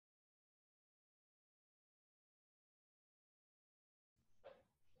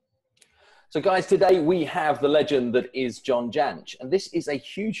So guys, today we have the legend that is John Jantsch. And this is a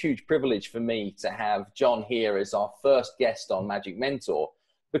huge, huge privilege for me to have John here as our first guest on Magic Mentor,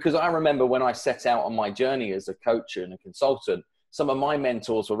 because I remember when I set out on my journey as a coach and a consultant, some of my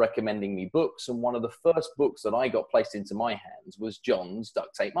mentors were recommending me books. And one of the first books that I got placed into my hands was John's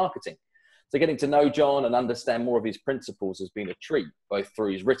Duct Tape Marketing. So getting to know John and understand more of his principles has been a treat, both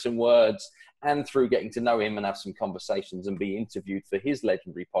through his written words and through getting to know him and have some conversations and be interviewed for his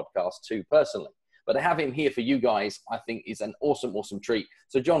legendary podcast too personally. But to have him here for you guys, I think is an awesome, awesome treat.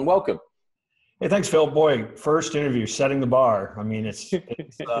 So John, welcome. Hey, thanks, Phil. Boy, first interview, setting the bar. I mean, it's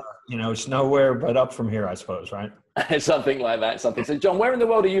it's nowhere but up from here, I suppose, right? Something like that, something. So John, where in the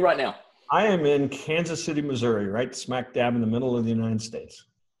world are you right now? I am in Kansas City, Missouri, right smack dab in the middle of the United States.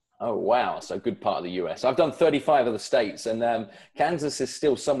 Oh, wow. So good part of the US. I've done 35 of the states, and Kansas is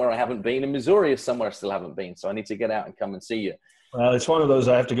still somewhere I haven't been, and Missouri is somewhere I still haven't been. So I need to get out and come and see you. Well, it's one of those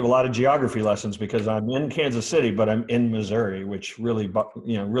I have to give a lot of geography lessons because I'm in Kansas City, but I'm in Missouri, which really,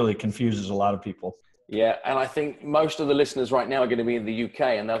 really confuses a lot of people. Yeah, and I think most of the listeners right now are going to be in the UK,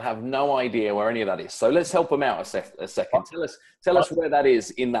 and they'll have no idea where any of that is. So let's help them out a second. Tell us where that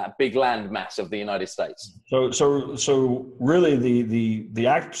is in that big land mass of the United States. So really the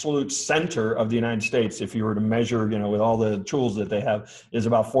absolute center of the United States, if you were to measure, with all the tools that they have, is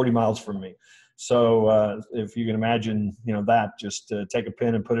about 40 miles from me. So if you can imagine, that, just take a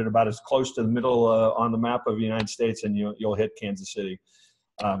pin and put it about as close to the middle on the map of the United States, and you'll hit Kansas City.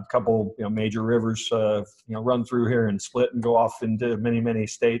 A couple, major rivers, run through here and split and go off into many, many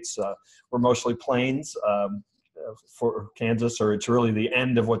states. We're mostly plains for Kansas, or it's really the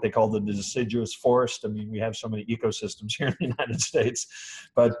end of what they call the deciduous forest. I mean, we have so many ecosystems here in the United States,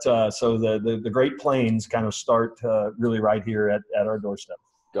 but so the Great Plains kind of start really right here at our doorstep.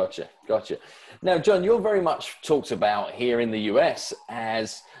 Gotcha. Now, John, you're very much talked about here in the US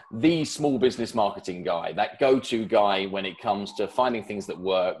as the small business marketing guy, that go-to guy when it comes to finding things that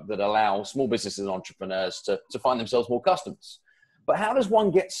work, that allow small businesses and entrepreneurs to find themselves more customers. But how does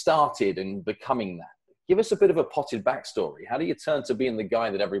one get started in becoming that? Give us a bit of a potted backstory. How do you turn to being the guy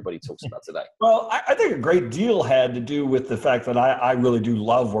that everybody talks about today? Well, I think a great deal had to do with the fact that I really do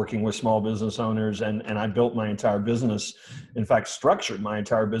love working with small business owners, and I built my entire business, in fact, structured my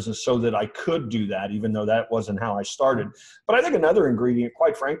entire business so that I could do that, even though that wasn't how I started. But I think another ingredient,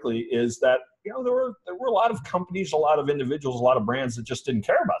 quite frankly, is that there were a lot of companies, a lot of individuals, a lot of brands that just didn't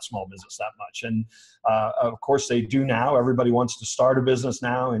care about small business that much. And of course they do now. Everybody wants to start a business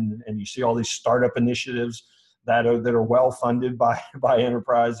now. And you see all these startup initiatives that are well funded by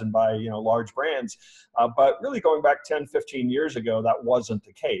enterprise and by, large brands. But really going back 10, 15 years ago, that wasn't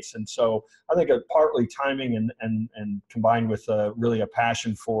the case. And so I think partly timing and combined with really a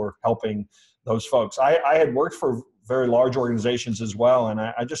passion for helping those folks. I had worked for very large organizations as well. And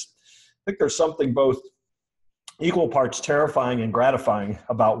I just think there's something both equal parts terrifying and gratifying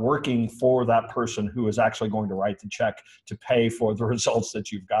about working for that person who is actually going to write the check to pay for the results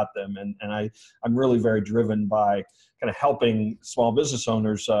that you've got them. And I'm really very driven by kind of helping small business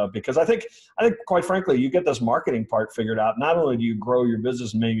owners because I think quite frankly, you get this marketing part figured out. Not only do you grow your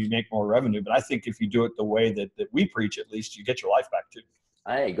business and maybe make more revenue, but I think if you do it the way that we preach, at least, you get your life back too.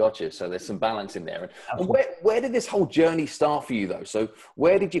 Hey, gotcha. So there's some balance in there. And where did this whole journey start for you, though? So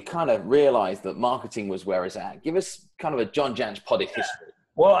where did you kind of realize that marketing was where it's at? Give us kind of a John Jantsch potted history.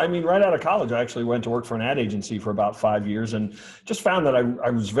 Well, I mean, right out of college, I actually went to work for an ad agency for about 5 years and just found that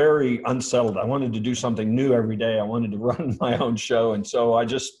I was very unsettled. I wanted to do something new every day. I wanted to run my own show. And so I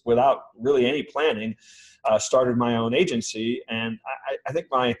just, without really any planning, started my own agency. And I think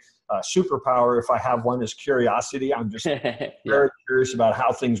my superpower, if I have one, is curiosity. I'm just very curious about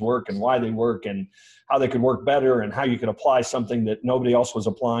how things work and why they work and how they could work better and how you could apply something that nobody else was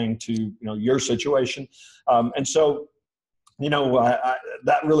applying to, your situation. And so,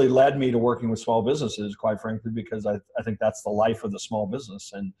 that really led me to working with small businesses, quite frankly, because I think that's the life of the small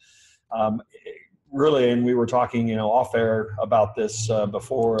business. And really, and we were talking, off air about this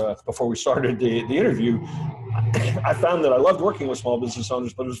before we started the interview. I found that I loved working with small business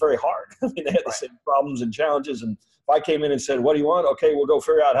owners, but it was very hard. I mean, they had the same problems and challenges. And if I came in and said, "What do you want?" Okay, we'll go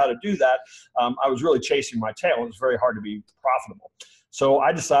figure out how to do that. I was really chasing my tail. It was very hard to be profitable. So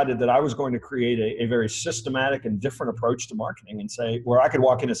I decided that I was going to create a very systematic and different approach to marketing and say, where I could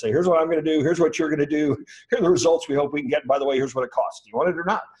walk in and say, here's what I'm going to do. Here's what you're going to do. Here are the results we hope we can get. By the way, here's what it costs. Do you want it or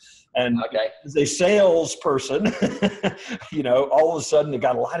not? And as a salesperson, all of a sudden it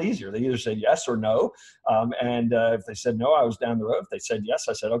got a lot easier. They either said yes or no. And if they said no, I was down the road. If they said yes,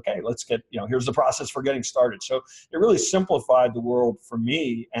 I said, okay, let's get, here's the process for getting started. So it really simplified the world for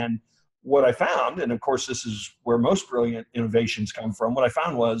me. And what I found, and of course, this is where most brilliant innovations come from. What I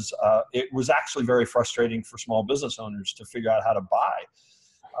found was it was actually very frustrating for small business owners to figure out how to buy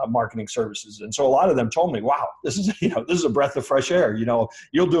marketing services. And so a lot of them told me, wow, this is a breath of fresh air.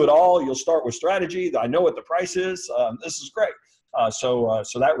 You'll do it all. You'll start with strategy. I know what the price is. This is great. So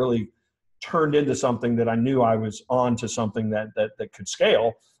that really turned into something that I knew I was on to something that could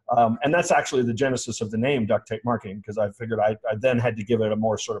scale. And that's actually the genesis of the name Duct Tape Marketing, because I figured I then had to give it a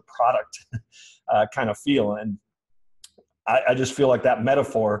more sort of product kind of feel. And I just feel like that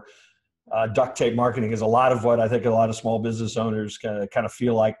metaphor, duct tape marketing, is a lot of what I think a lot of small business owners kind of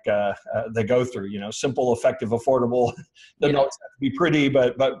feel like they go through. Simple, effective, affordable. Doesn't always have to be pretty,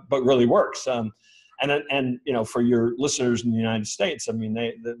 but really works. And for your listeners in the United States, I mean,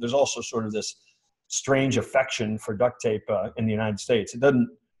 there's also sort of this strange affection for duct tape in the United States. It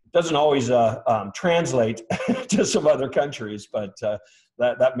doesn't always translate to some other countries, but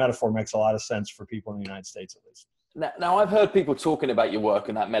that metaphor makes a lot of sense for people in the United States, at least. Now, I've heard people talking about your work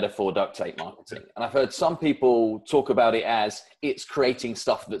and that metaphor, duct tape marketing. And I've heard some people talk about it as it's creating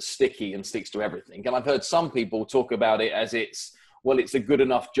stuff that's sticky and sticks to everything. And I've heard some people talk about it as it's a good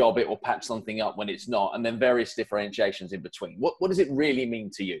enough job, it will patch something up when it's not, and then various differentiations in between. What does it really mean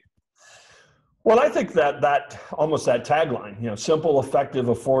to you? Well, I think that almost that tagline, simple, effective,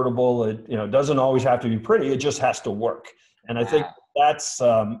 affordable, it doesn't always have to be pretty, it just has to work. And I think that's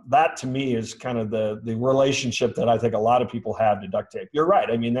that to me is kind of the relationship that I think a lot of people have to duct tape. You're right.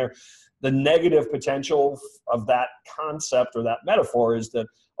 I mean, the negative potential of that concept or that metaphor is that,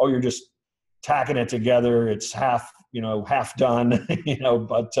 you're just tacking it together. It's half done,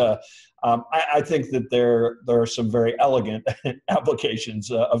 but I think that there are some very elegant applications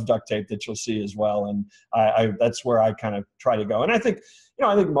of duct tape that you'll see as well. And that's where I kind of try to go. And I think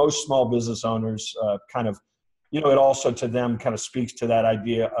most small business owners kind of, it also to them kind of speaks to that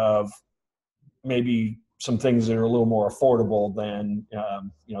idea of maybe some things that are a little more affordable than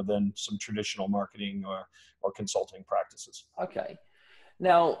some traditional marketing or consulting practices. Okay.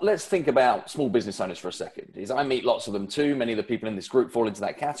 Now, let's think about small business owners for a second. I meet lots of them too. Many of the people in this group fall into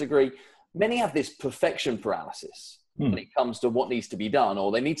that category. Many have this perfection paralysis when it comes to what needs to be done,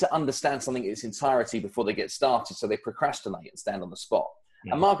 or they need to understand something in its entirety before they get started, so they procrastinate and stand on the spot.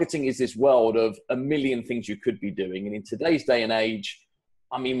 And marketing is this world of a million things you could be doing. And in today's day and age,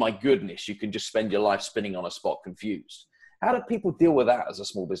 I mean, my goodness, you can just spend your life spinning on a spot confused. How do people deal with that as a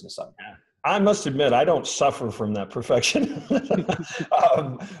small business owner? I must admit, I don't suffer from that perfection.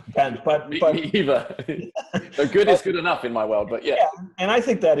 Ben, but me either. So good is good enough in my world, but yeah. And I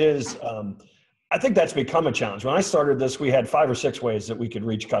think that's become a challenge. When I started this, we had 5 or 6 ways that we could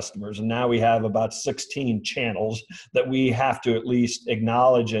reach customers. And now we have about 16 channels that we have to at least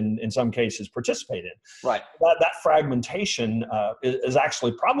acknowledge and in some cases participate in. Right. That fragmentation is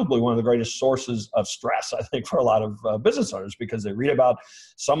actually probably one of the greatest sources of stress, I think, for a lot of business owners, because they read about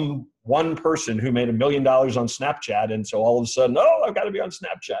some one person who made $1 million on Snapchat. And so all of a sudden, I've got to be on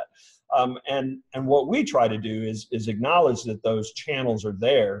Snapchat. And what we try to do is acknowledge that those channels are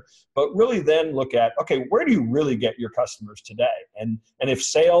there, but really then look at, okay, where do you really get your customers today? And if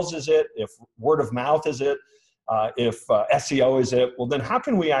sales is it, if word of mouth is it, if SEO is it, well, then how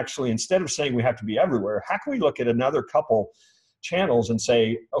can we actually, instead of saying we have to be everywhere, how can we look at another couple channels and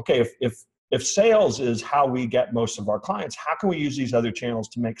say, okay, if sales is how we get most of our clients, how can we use these other channels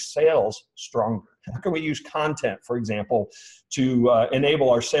to make sales stronger? How can we use content, for example, to enable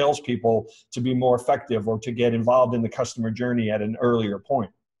our salespeople to be more effective or to get involved in the customer journey at an earlier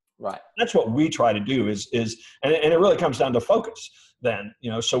point? Right. That's what we try to do and it really comes down to focus then,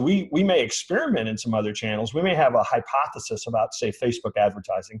 so we may experiment in some other channels. We may have a hypothesis about, say, Facebook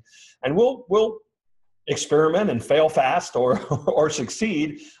advertising, and we'll experiment and fail fast or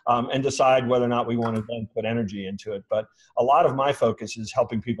succeed and decide whether or not we want to then put energy into it. But a lot of my focus is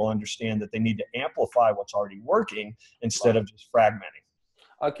helping people understand that they need to amplify what's already working instead of just fragmenting.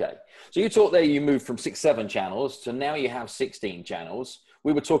 Okay. So you talked there, you moved from 6, 7 channels to now you have 16 channels.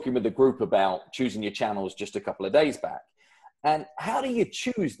 We were talking with the group about choosing your channels just a couple of days back. And how do you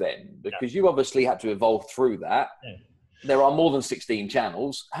choose them? Because you obviously had to evolve through that. Yeah. There are more than 16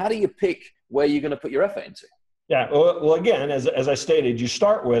 channels. How do you pick where you're going to put your effort into? Yeah. Well, again, as I stated, you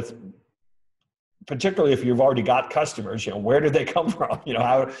start with, particularly if you've already got customers, where did they come from?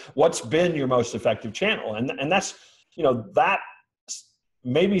 What's been your most effective channel? And that's, that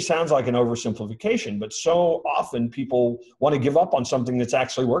maybe sounds like an oversimplification, but so often people want to give up on something that's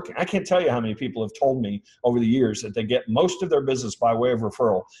actually working. I can't tell you how many people have told me over the years that they get most of their business by way of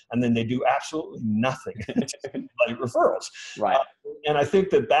referral, and then they do absolutely nothing like referrals. Right. And I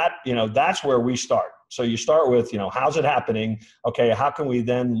think that's where we start. So you start with, how's it happening? Okay, how can we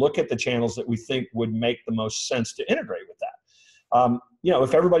then look at the channels that we think would make the most sense to integrate with that?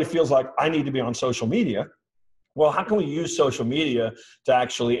 If everybody feels like I need to be on social media, well, how can we use social media to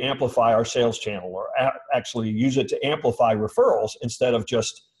actually amplify our sales channel, or actually use it to amplify referrals instead of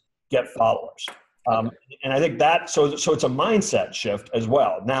just get followers? And I think so it's a mindset shift as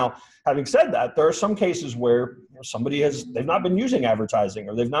well. Now, having said that, there are some cases where they've not been using advertising,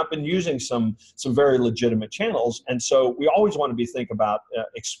 or they've not been using some very legitimate channels. And so we always want to be thinking about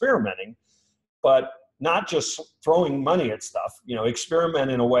experimenting, but not just throwing money at stuff. Experiment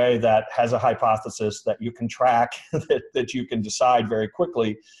in a way that has a hypothesis that you can track, that you can decide very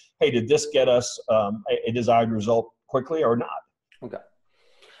quickly, hey, did this get us a desired result quickly or not? Okay.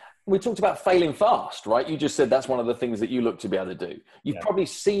 We talked about failing fast, right? You just said that's one of the things that you look to be able to do. You've probably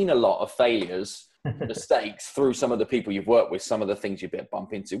seen a lot of failures, mistakes through some of the people you've worked with, some of the things you've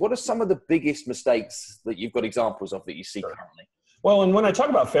bump into. What are some of the biggest mistakes that you've got examples of that you see currently? Well, and when I talk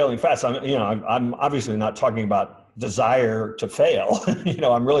about failing fast, I'm obviously not talking about desire to fail.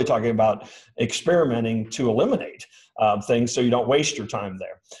 I'm really talking about experimenting to eliminate things so you don't waste your time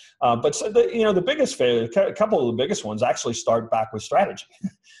there. But the biggest failure, a couple of the biggest ones actually start back with strategy.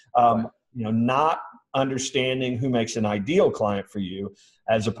 Not understanding who makes an ideal client for you,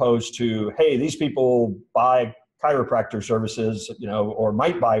 as opposed to, hey, these people buy chiropractor services, or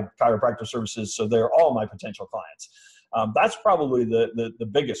might buy chiropractor services, so they're all my potential clients. That's probably the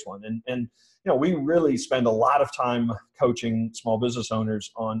biggest one. And we really spend a lot of time coaching small business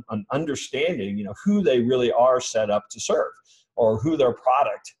owners on understanding, who they really are set up to serve, or who their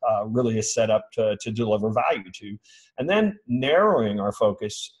product really is set up to deliver value to. And then narrowing our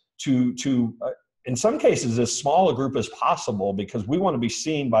focus to in some cases, as small a group as possible, because we want to be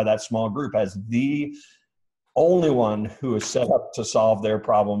seen by that small group as the only one who is set up to solve their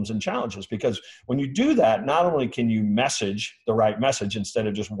problems and challenges. Because when you do that, not only can you message the right message instead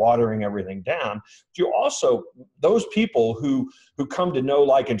of just watering everything down, but you also, those people who come to know,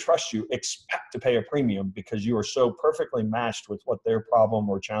 like, and trust you expect to pay a premium because you are so perfectly matched with what their problem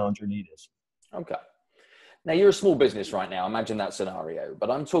or challenge or need is. Okay. Now, you're a small business right now. Imagine that scenario. But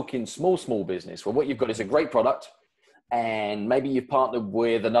I'm talking small business where what you've got is a great product, and maybe you've partnered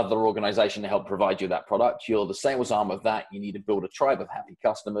with another organization to help provide you that product. You're the sales arm of that. You need to build a tribe of happy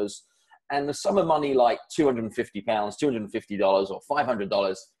customers. And the sum of money like £250, $250 or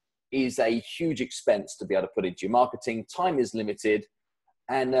 $500 is a huge expense to be able to put into your marketing. Time is limited,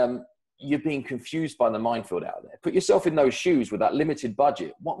 and you're being confused by the minefield out there. Put yourself in those shoes with that limited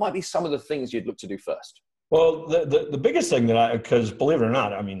budget. What might be some of the things you'd look to do first? Well, the biggest thing because believe it or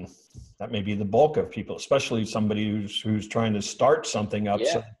not, that may be the bulk of people, especially somebody who's trying to start something up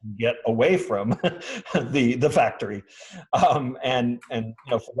so they can get away from the factory. And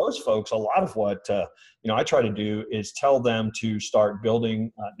for those folks, a lot of what I try to do is tell them to start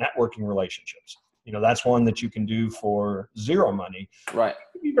building networking relationships. That's one that you can do for zero money. Right.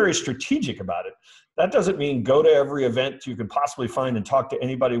 Be very strategic about it. That doesn't mean go to every event you can possibly find and talk to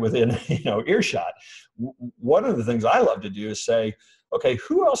anybody within earshot. One of the things I love to do is say, okay,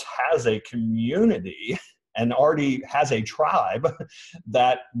 who else has a community and already has a tribe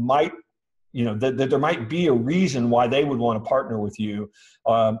that might, that there might be a reason why they would want to partner with you,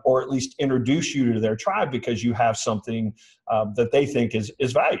 or at least introduce you to their tribe because you have something that they think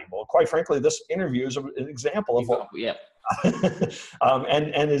is valuable. Quite frankly, this interview is an example of what. Yeah.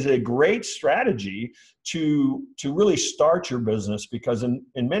 And is a great strategy to really start your business, because in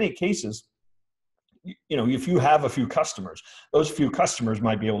many cases, if you have a few customers, those few customers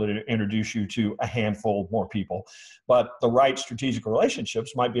might be able to introduce you to a handful more people, but the right strategic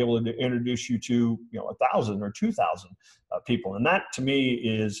relationships might be able to introduce you to 1,000 or 2,000 people. And that, to me,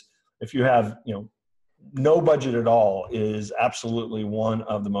 is, if you have no budget at all, is absolutely one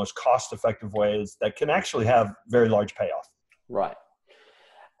of the most cost-effective ways that can actually have very large payoff. Right.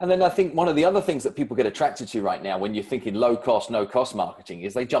 And then I think one of the other things that people get attracted to right now when you're thinking low cost, no cost marketing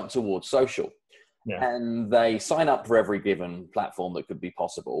is they jump towards social. Yeah. And they sign up for every given platform that could be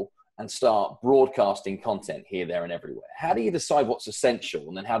possible and start broadcasting content here, there, and everywhere. How do you decide what's essential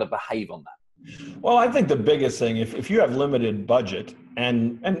and then how to behave on that? Well, I think the biggest thing, if you have limited budget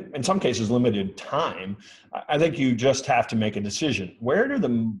and in some cases limited time, I think you just have to make a decision. Where do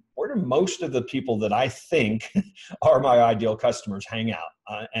most of the people that I think are my ideal customers hang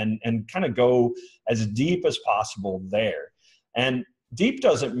out, and kind of go as deep as possible there. And deep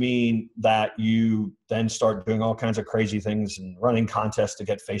doesn't mean that you then start doing all kinds of crazy things and running contests to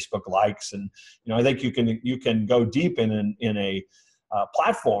get Facebook likes. And I think you can go deep in a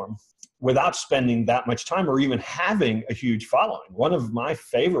platform without spending that much time or even having a huge following. One of my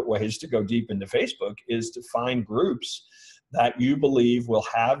favorite ways to go deep into Facebook is to find groups that you believe will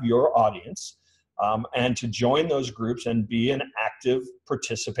have your audience, and to join those groups and be an active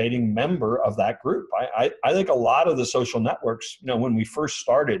participating member of that group. I think a lot of the social networks, when we first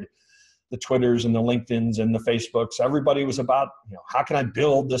started, the Twitters and the LinkedIns and the Facebooks, everybody was about, how can I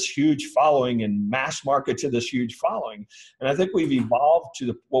build this huge following and mass market to this huge following? And I think we've evolved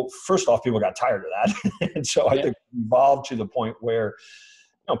to first off, people got tired of that. And so I think we evolved to the point where,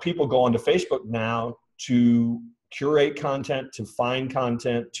 people go onto Facebook now to curate content, to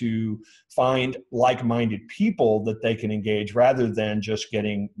find like-minded people that they can engage, rather than just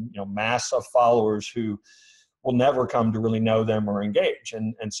getting, mass of followers who will never come to really know them or engage.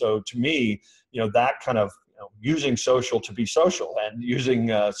 And so to me, that kind of using social to be social and using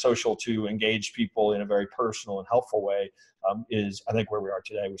social to engage people in a very personal and helpful way is, I think, where we are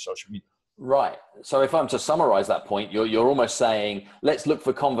today with social media. Right. So if I'm to summarize that point, you're almost saying, let's look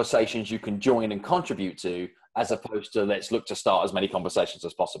for conversations you can join and contribute to, as opposed to let's look to start as many conversations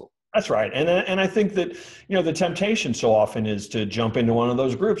as possible. That's right. And I think that, the temptation so often is to jump into one of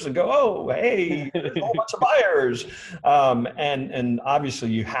those groups and go, oh, hey, there's a whole bunch of buyers. And obviously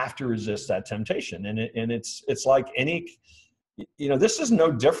you have to resist that temptation. And it's like any, this is no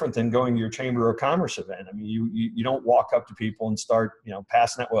different than going to your Chamber of Commerce event. I mean, you don't walk up to people and start,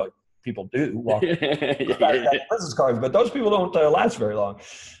 passing that. Well, people do walk business cards, but those people don't last very long.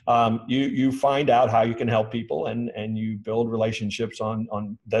 You find out how you can help people, and you build relationships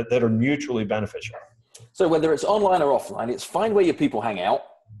on that are mutually beneficial. So whether it's online or offline, it's find where your people hang out.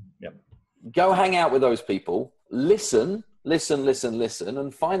 Yep. Go hang out with those people, listen,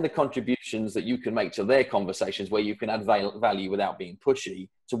 and find the contributions that you can make to their conversations where you can add value without being pushy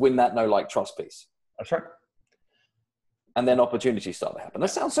to win that know, like, trust piece. That's right. And then opportunities start to happen.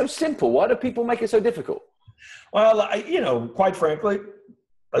 That sounds so simple. Why do people make it so difficult? Well, quite frankly,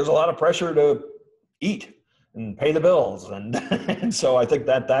 there's a lot of pressure to eat and pay the bills. And so I think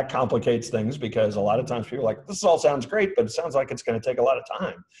that complicates things, because a lot of times people are like, this all sounds great, but it sounds like it's going to take a lot of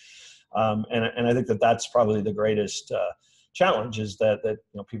time. And I think that's probably the greatest challenge, is that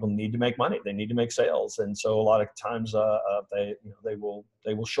people need to make money. They need to make sales. And so a lot of times they will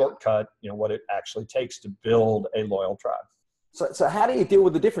shortcut, what it actually takes to build a loyal tribe. So how do you deal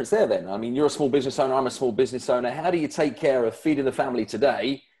with the difference there then? I mean, you're a small business owner, I'm a small business owner. How do you take care of feeding the family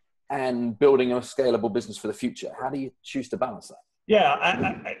today and building a scalable business for the future? How do you choose to balance that? Yeah,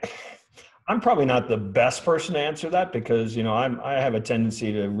 I'm probably not the best person to answer that, because, I have a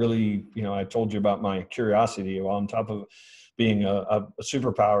tendency to really, I told you about my curiosity. Well, on top of being a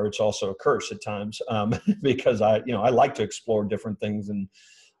superpower, it's also a curse at times, because I like to explore different things and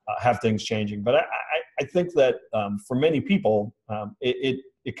have things changing. But I think that for many people,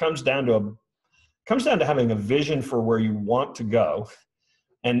 it comes down to having a vision for where you want to go,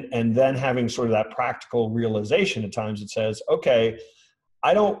 and then having sort of that practical realization at times that says, okay,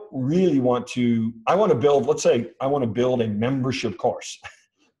 I don't really want to build, let's say I want to build a membership course,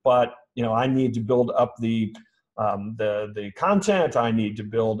 but I need to build up the content. I need to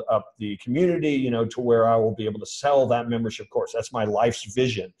build up the community, to where I will be able to sell that membership course. That's my life's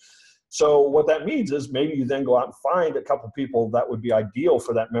vision. So what that means is maybe you then go out and find a couple people that would be ideal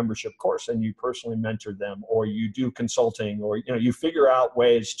for that membership course, and you personally mentor them, or you do consulting, or, you figure out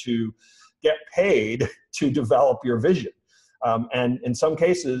ways to get paid to develop your vision. And in some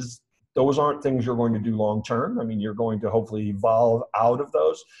cases, those aren't things you're going to do long-term. I mean, you're going to hopefully evolve out of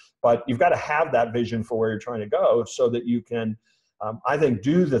those, but you've got to have that vision for where you're trying to go, so that you can, I think,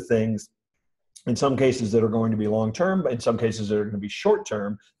 do the things in some cases that are going to be long-term, but in some cases that are going to be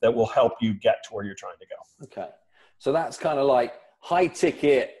short-term, that will help you get to where you're trying to go. Okay. So that's kind of like high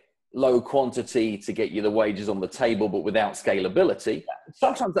ticket, low quantity to get you the wages on the table, but without scalability.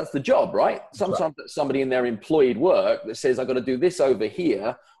 Sometimes that's the job, right? Sometimes that's somebody in their employed work that says, I've got to do this over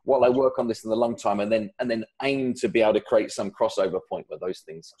here while I work on this in the long time, and then aim to be able to create some crossover point where those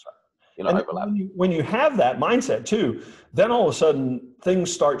things overlap. When you have that mindset too, then all of a sudden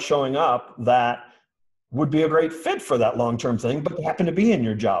things start showing up that would be a great fit for that long-term thing, but they happen to be in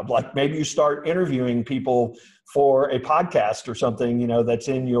your job. Like maybe you start interviewing people for a podcast or something, that's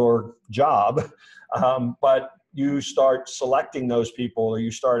in your job. But you start selecting those people, or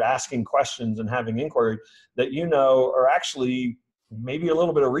you start asking questions and having inquiry that, are actually maybe a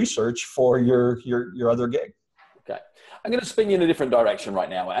little bit of research for your other gig. Okay. I'm going to spin you in a different direction right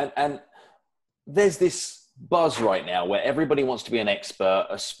now. And there's this buzz right now where everybody wants to be an expert,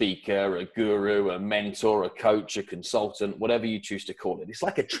 a speaker, a guru, a mentor, a coach, a consultant, whatever you choose to call it. It's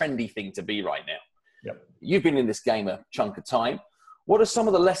like a trendy thing to be right now. Yep. You've been in this game a chunk of time. What are some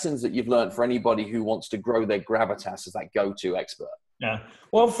of the lessons that you've learned for anybody who wants to grow their gravitas as that go-to expert? Yeah.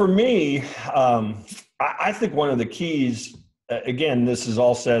 Well, for me, I think one of the keys, again, this is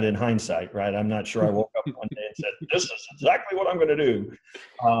all said in hindsight, right? I'm not sure I woke up one day and said, this is exactly what I'm going to do.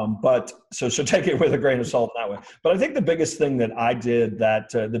 But so take it with a grain of salt that way. But I think the biggest thing that I did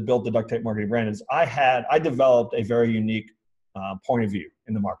that built the Duct Tape Marketing brand is I developed a very unique point of view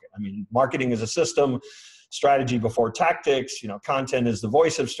in the market. I mean, marketing is a system, strategy before tactics, content is the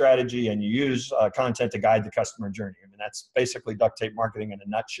voice of strategy, and you use content to guide the customer journey. I mean, that's basically duct tape marketing in a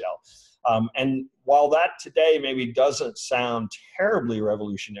nutshell. And while that today maybe doesn't sound terribly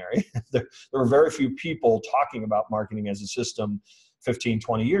revolutionary, there were very few people talking about marketing as a system 15,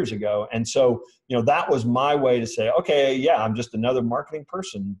 20 years ago. And so, that was my way to say, okay, yeah, I'm just another marketing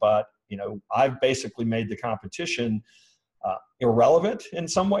person, but, I've basically made the competition irrelevant in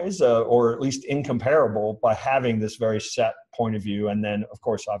some ways, or at least incomparable, by having this very set point of view. And then, of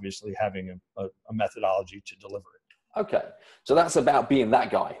course, obviously having a methodology to deliver it. Okay. So that's about being that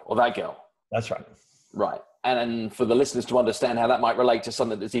guy or that girl. That's right. Right. And for the listeners to understand how that might relate to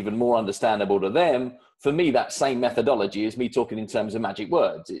something that's even more understandable to them, for me, that same methodology is me talking in terms of magic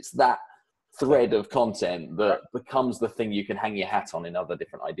words. It's that thread of content that becomes the thing you can hang your hat on in other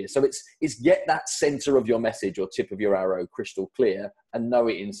different ideas. So it's get that center of your message or tip of your arrow crystal clear and know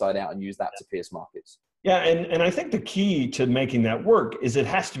it inside out and use that to pierce markets. Yeah, and I think the key to making that work is it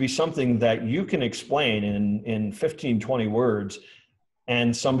has to be something that you can explain in 15, 20 words,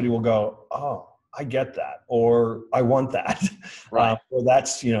 and somebody will go, oh, I get that, or I want that. Right. Or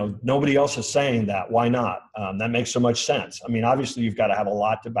that's, nobody else is saying that. Why not? That makes so much sense. I mean, obviously you've got to have a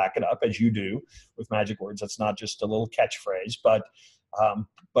lot to back it up, as you do with magic words. It's not just a little catchphrase, but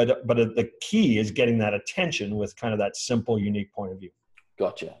the key is getting that attention with kind of that simple, unique point of view.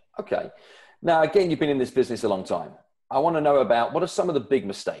 Gotcha. Okay. Now, again, you've been in this business a long time. I want to know about what are some of the big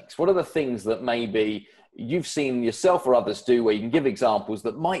mistakes? What are the things that maybe you've seen yourself or others do where you can give examples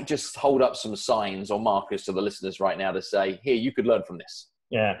that might just hold up some signs or markers to the listeners right now to say, here, you could learn from this?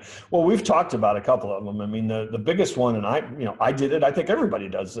 Yeah. Well, we've talked about a couple of them. I mean, the biggest one, and I did it, I think everybody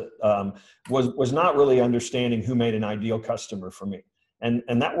does it, was not really understanding who made an ideal customer for me. And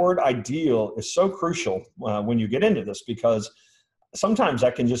that word ideal is so crucial when you get into this, because sometimes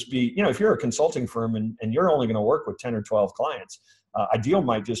that can just be, if you're a consulting firm and you're only going to work with 10 or 12 clients, ideal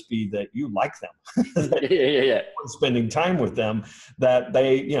might just be that you like them, yeah. Spending time with them, that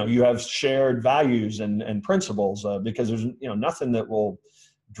they, you have shared values and principles, because there's, nothing that will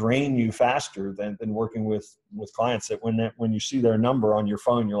drain you faster than working with clients that when you see their number on your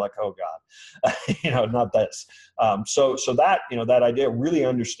phone, you're like, oh God, not this. So that, that idea of really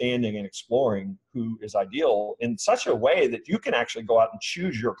understanding and exploring who is ideal in such a way that you can actually go out and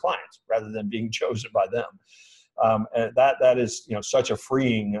choose your clients rather than being chosen by them. And that is, such a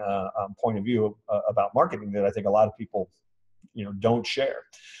freeing point of view about marketing that I think a lot of people, don't share.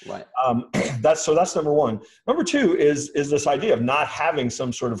 Right. That's number one. Number two is this idea of not having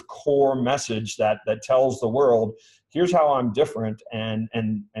some sort of core message that tells the world, here's how I'm different, and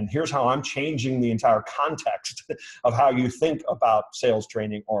here's how I'm changing the entire context of how you think about sales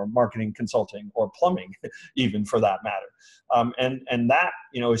training or marketing consulting or plumbing, even for that matter. And that,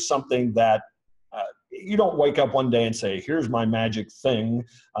 is something that you don't wake up one day and say, here's my magic thing.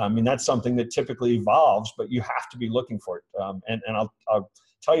 I mean, that's something that typically evolves, but you have to be looking for it. And I'll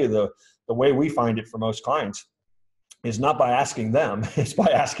tell you the way we find it for most clients is not by asking them, it's by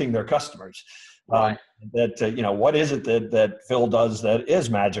asking their customers. Right. What is it that Phil does that is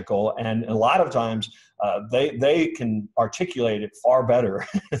magical? And a lot of times they can articulate it far better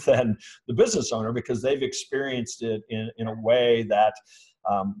than the business owner, because they've experienced it in a way that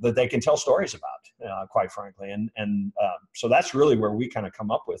they can tell stories about, quite frankly. And so that's really where we kind of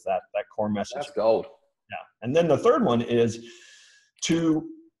come up with that core message. That's gold. Yeah. And then the third one is to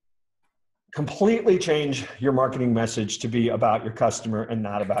completely change your marketing message to be about your customer and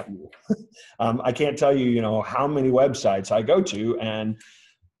not about you. I can't tell you, how many websites I go to, and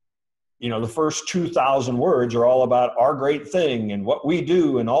the first 2,000 words are all about our great thing and what we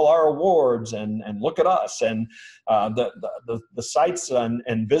do and all our awards and look at us. And the sites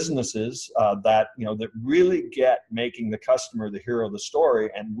and businesses that really get making the customer the hero of the story,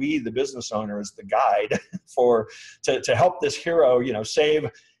 and we, the business owner, is the guide to help this hero, save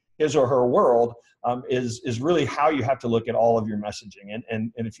his or her world, is really how you have to look at all of your messaging.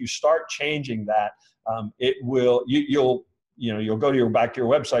 And if you start changing that, it will, you'll go back to your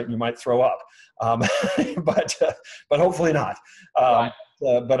website and you might throw up, but hopefully not. Right.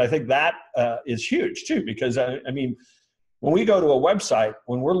 But I think that is huge too, because when we go to a website,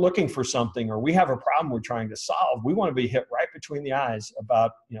 when we're looking for something or we have a problem we're trying to solve, we want to be hit right between the eyes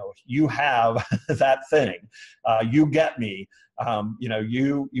about, you have that thing, you get me,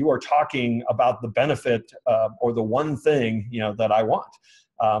 you are talking about the benefit or the one thing, that I want.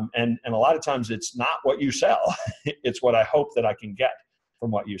 And a lot of times it's not what you sell. It's what I hope that I can get from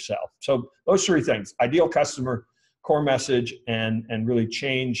what you sell. So those three things: ideal customer, core message, and really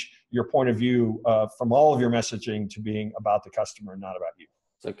change your point of view from all of your messaging to being about the customer and not about you.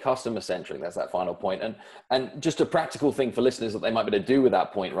 So customer centric, that's that final point. And just a practical thing for listeners that they might be able to do with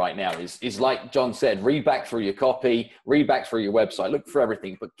that point right now is like John said, read back through your copy, read back through your website, look for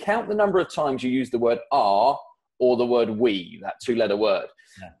everything, but count the number of times you use the word "are" or the word "we," that 2-letter word.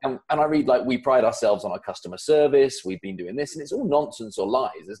 Yeah. And I read like, we pride ourselves on our customer service, we've been doing this, and it's all nonsense or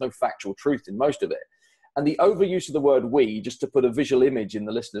lies. There's no factual truth in most of it. And the overuse of the word "we," just to put a visual image in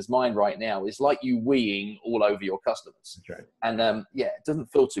the listener's mind right now, is like you weeing all over your customers. Right. And it doesn't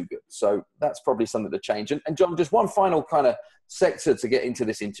feel too good. So that's probably something to change. And John, just one final kind of sector to get into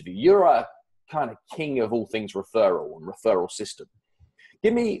this interview. You're a kind of king of all things referral and referral system.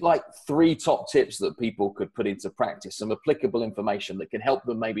 Give me like 3 top tips that people could put into practice, some applicable information that can help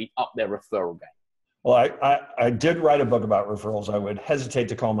them maybe up their referral game. Well, I did write a book about referrals. I would hesitate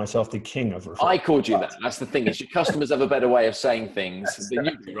to call myself the king of referrals. I called you that. That's the thing, is your customers have a better way of saying things than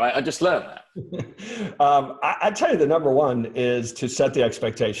you do, right? I just learned that. I tell you, the number one is to set the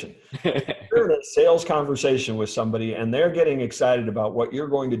expectation. You're in a sales conversation with somebody and they're getting excited about what you're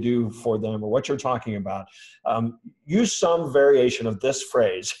going to do for them or what you're talking about. Use some variation of this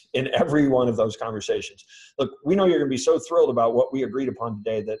phrase in every one of those conversations. Look, we know you're going to be so thrilled about what we agreed upon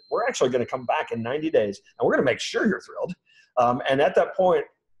today that we're actually going to come back in 90 days and we're going to make sure you're thrilled. And at that point,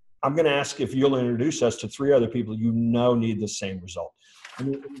 I'm going to ask if you'll introduce us to 3 other people need the same result. I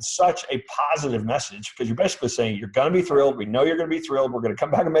mean, it's such a positive message because you're basically saying you're going to be thrilled. We know you're going to be thrilled. We're going to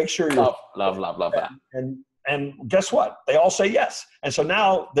come back and make sure you're love that. And guess what? They all say yes. And so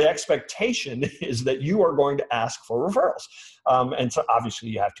now the expectation is that you are going to ask for referrals. And so obviously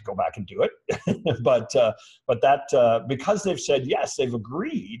you have to go back and do it. but that because they've said yes, they've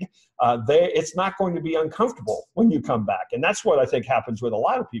agreed, it's not going to be uncomfortable when you come back. And that's what I think happens with a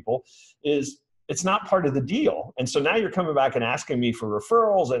lot of people is it's not part of the deal. And so now you're coming back and asking me for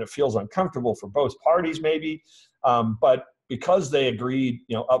referrals and it feels uncomfortable for both parties maybe. But because they agreed,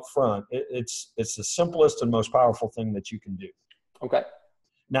 up front, it's the simplest and most powerful thing that you can do. Okay.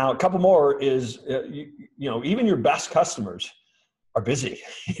 Now, a couple more is, even your best customers are busy.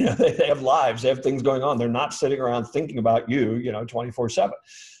 They have lives, they have things going on. They're not sitting around thinking about you, 24/7.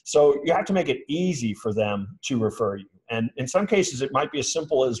 So you have to make it easy for them to refer you. And in some cases, it might be as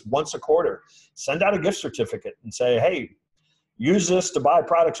simple as once a quarter, send out a gift certificate and say, hey, use this to buy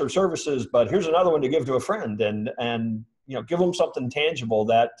products or services, but here's another one to give to a friend. And give them something tangible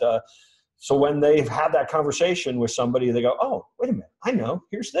that, so when they've had that conversation with somebody, they go, oh, wait a minute, I know,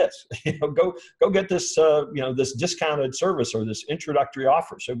 here's this, go get this, this discounted service or this introductory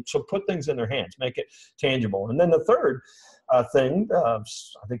offer. So put things in their hands, make it tangible. And then the third thing, I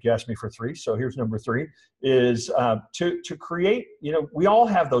think you asked me for 3. So here's number 3 is to create, we all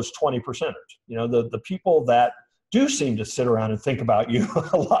have those 20%ers, the people that do seem to sit around and think about you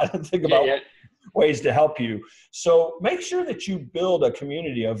a lot and think about ways to help you. So make sure that you build a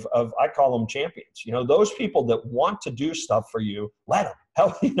community of I call them champions. Those people that want to do stuff for you, let them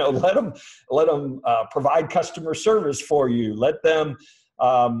help. Let them provide customer service for you. Let them,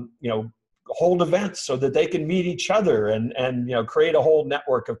 hold events so that they can meet each other and create a whole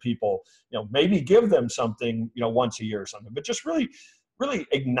network of people. Maybe give them something once a year or something, but just really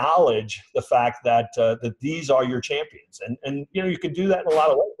acknowledge the fact that these are your champions, and you can do that in a lot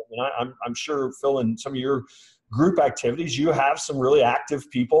of ways. I'm sure, Phil, in some of your group activities, you have some really active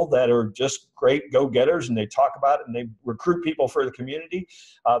people that are just great go-getters, and they talk about it and they recruit people for the community.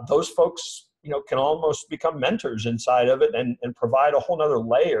 Those folks, can almost become mentors inside of it and provide a whole nother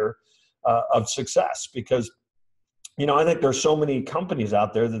layer of success because, I think there's so many companies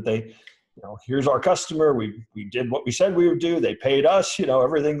out there that they, here's our customer. We did what we said we would do. They paid us,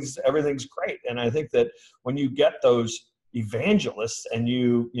 everything's great. And I think that when you get those evangelists and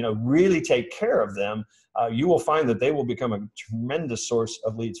you really take care of them, you will find that they will become a tremendous source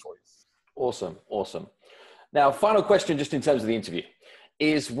of leads for you. Awesome. Now, final question, just in terms of the interview,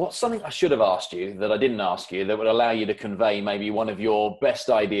 is what's something I should have asked you that I didn't ask you that would allow you to convey maybe one of your best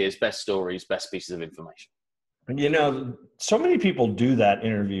ideas, best stories, best pieces of information? So many people do that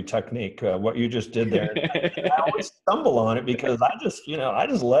interview technique, what you just did there. I always stumble on it because I just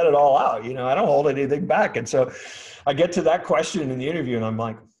let it all out. I don't hold anything back. And so I get to that question in the interview and I'm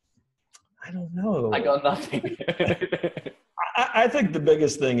like, I don't know. I got nothing. I think the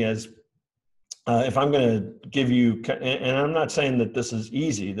biggest thing is if I'm going to give you, and I'm not saying that this is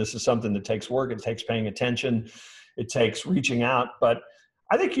easy, this is something that takes work, it takes paying attention, it takes reaching out, but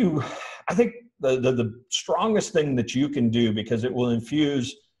I think the strongest thing that you can do, because it will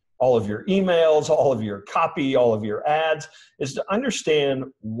infuse all of your emails, all of your copy, all of your ads, is to understand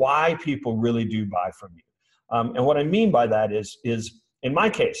why people really do buy from you. And what I mean by that is in my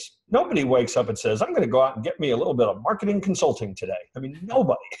case, nobody wakes up and says, I'm going to go out and get me a little bit of marketing consulting today. I mean,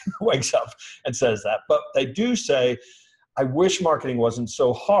 nobody wakes up and says that, but they do say, I wish marketing wasn't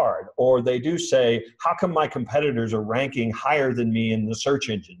so hard. Or they do say, how come my competitors are ranking higher than me in the search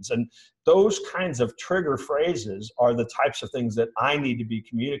engines? And those kinds of trigger phrases are the types of things that I need to be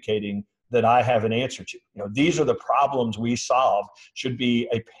communicating that I have an answer to. You know, these are the problems we solve. Should be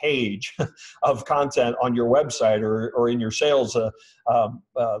a page of content on your website or in your sales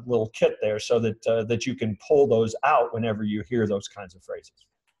little kit there, so that you can pull those out whenever you hear those kinds of phrases.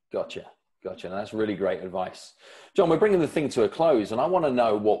 Gotcha. Gotcha. And that's really great advice. John, we're bringing the thing to a close, and I want to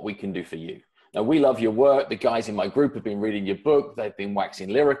know what we can do for you. Now, we love your work. The guys in my group have been reading your book. They've been waxing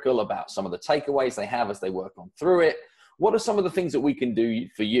lyrical about some of the takeaways they have as they work on through it. What are some of the things that we can do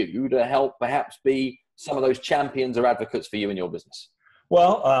for you to help perhaps be some of those champions or advocates for you in your business?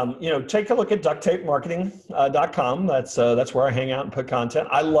 Well, take a look at ducttapemarketing.com. That's where I hang out and put content.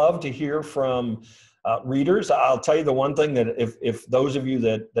 I love to hear from readers. I'll tell you the one thing, that if those of you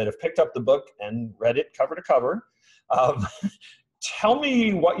that have picked up the book and read it cover to cover, tell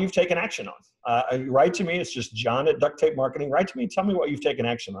me what you've taken action on. Write to me. It's just John at Duct Tape Marketing. Write to me. Tell me what you've taken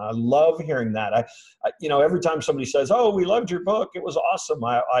action on. I love hearing that. Every time somebody says, "Oh, we loved your book. It was awesome,"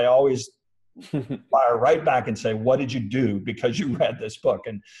 I always fire right back and say, "What did you do because you read this book?"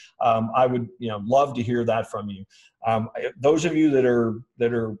 And I would, love to hear that from you. Those of you that are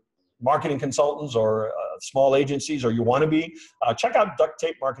marketing consultants or small agencies, or you want to be, check out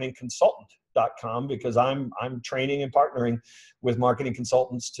ducttapemarketingconsultant.com, because I'm training and partnering with marketing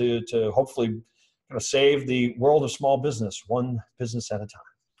consultants to hopefully kind of save the world of small business, one business at a time.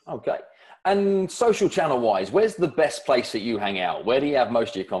 Okay. And social channel wise, where's the best place that you hang out? Where do you have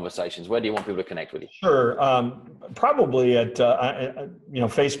most of your conversations? Where do you want people to connect with you? Sure. Probably at,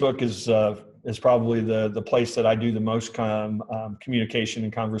 Facebook is probably the place that I do the most communication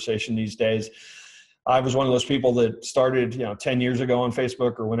and conversation these days. I was one of those people that started, 10 years ago on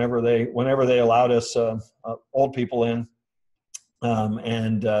Facebook, or whenever they allowed us old people in.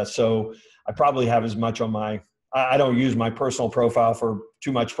 So I probably have as much on I don't use my personal profile for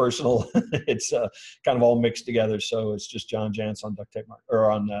too much personal. It's kind of all mixed together. So it's just John Jantsch on Duct Tape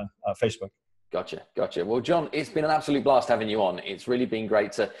or on Facebook. Gotcha. Well, John, it's been an absolute blast having you on. It's really been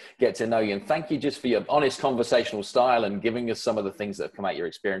great to get to know you. And thank you just for your honest conversational style and giving us some of the things that have come out of your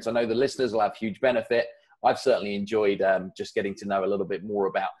experience. I know the listeners will have huge benefit. I've certainly enjoyed just getting to know a little bit more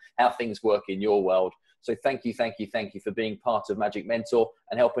about how things work in your world. So thank you for being part of Magic Mentor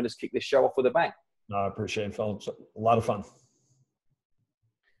and helping us kick this show off with a bang. No, I appreciate it, Phil. It's a lot of fun.